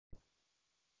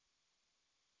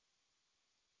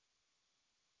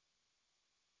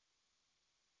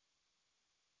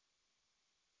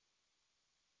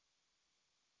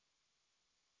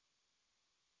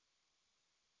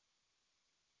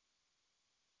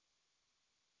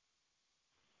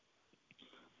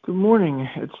Good morning.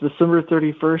 It's December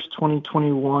 31st,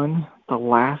 2021, the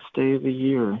last day of the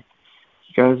year.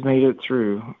 You guys made it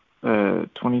through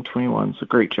 2021, so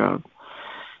great job.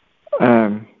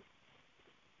 As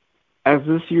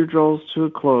this year draws to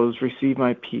a close, receive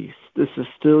my peace. This is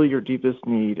still your deepest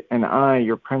need, and I,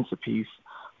 your Prince of Peace,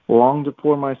 long to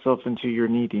pour myself into your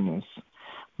neediness.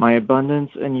 My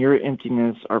abundance and your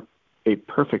emptiness are a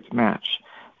perfect match.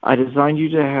 I designed you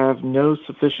to have no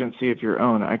sufficiency of your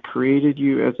own. I created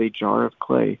you as a jar of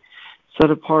clay, set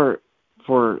apart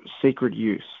for sacred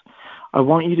use. I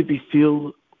want you to be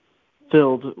filled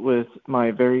with my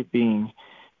very being,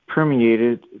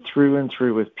 permeated through and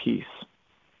through with peace.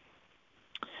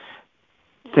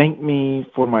 Thank me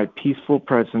for my peaceful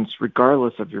presence,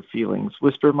 regardless of your feelings.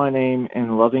 Whisper my name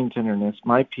in loving tenderness.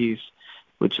 My peace,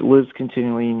 which lives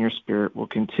continually in your spirit, will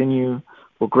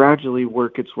gradually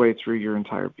work its way through your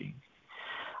entire being.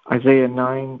 Isaiah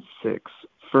 9:6.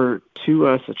 For to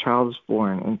us a child is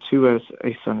born, and to us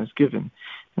a son is given,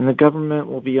 and the government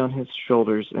will be on his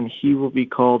shoulders, and he will be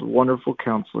called Wonderful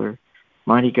Counselor,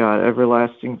 Mighty God,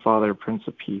 Everlasting Father, Prince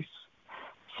of Peace.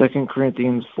 2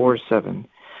 Corinthians 4:7.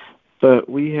 But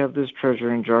we have this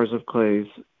treasure in jars of clay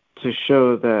to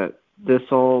show that this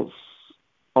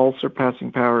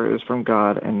all-surpassing power is from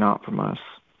God and not from us.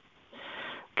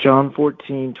 John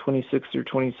 14:26 through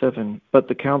 27. But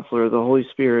the Counselor, the Holy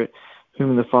Spirit,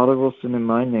 whom the Father will send in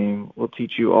my name, will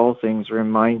teach you all things,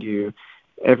 remind you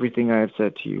everything I have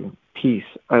said to you. Peace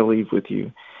I leave with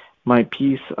you. My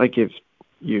peace I give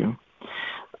you.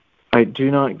 I do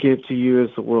not give to you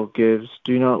as the world gives.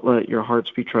 Do not let your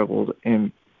hearts be troubled,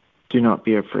 and do not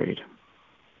be afraid.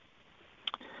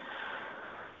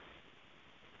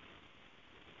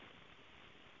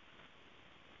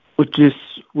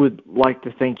 Would like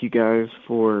to thank you guys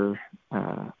for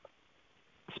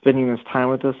spending this time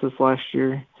with us this last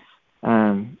year.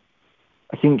 I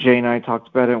think Jay and I talked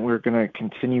about it, and we're going to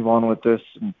continue on with this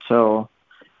until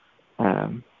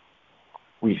the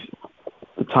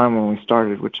time when we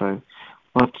started, which I'll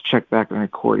have to check back on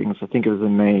recordings. I think it was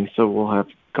in May, so we'll have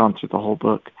gone through the whole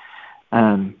book.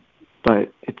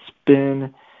 But it's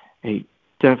been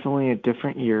definitely a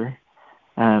different year,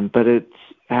 but it's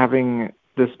having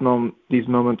these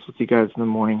moments with you guys in the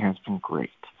morning has been great.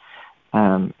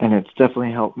 And it's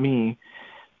definitely helped me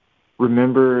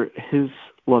remember his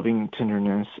loving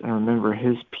tenderness and remember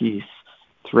his peace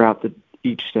throughout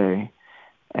each day.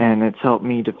 And it's helped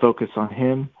me to focus on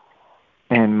him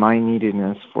and my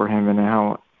neediness for him and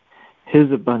how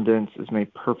his abundance is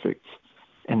made perfect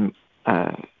in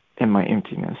my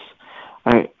emptiness.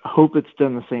 I hope it's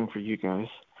done the same for you guys.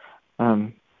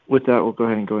 With that, we'll go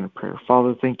ahead and go into prayer.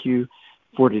 Father, thank you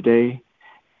for today.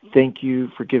 Thank you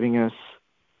for giving us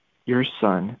your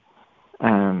Son,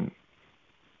 our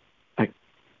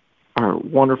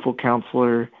wonderful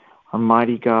Counselor, our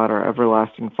mighty God, our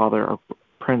everlasting Father, our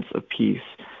Prince of Peace,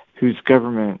 whose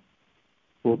government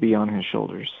will be on his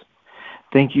shoulders.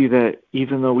 Thank you that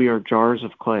even though we are jars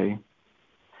of clay,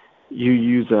 you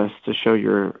use us to show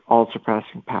your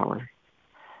all-surpassing power,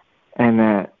 and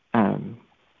that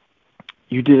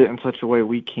you did it in such a way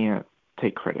we can't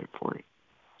take credit for it.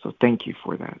 So thank you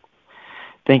for that.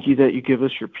 Thank you that you give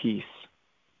us your peace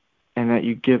and that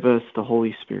you give us the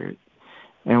Holy Spirit.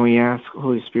 And we ask,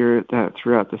 Holy Spirit, that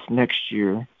throughout this next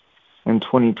year in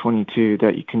 2022,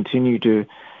 that you continue to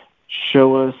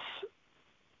show us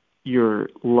your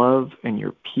love and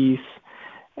your peace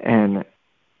and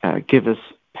give us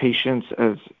patience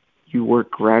as you work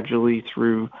gradually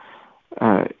through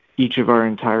each of our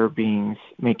entire beings,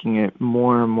 making it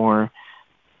more and more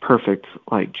perfect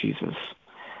like Jesus.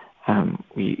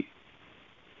 We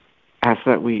ask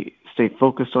that we stay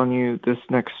focused on you this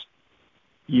next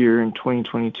year in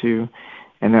 2022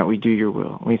 and that we do your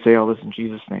will. We say all this in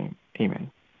Jesus' name.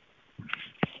 Amen.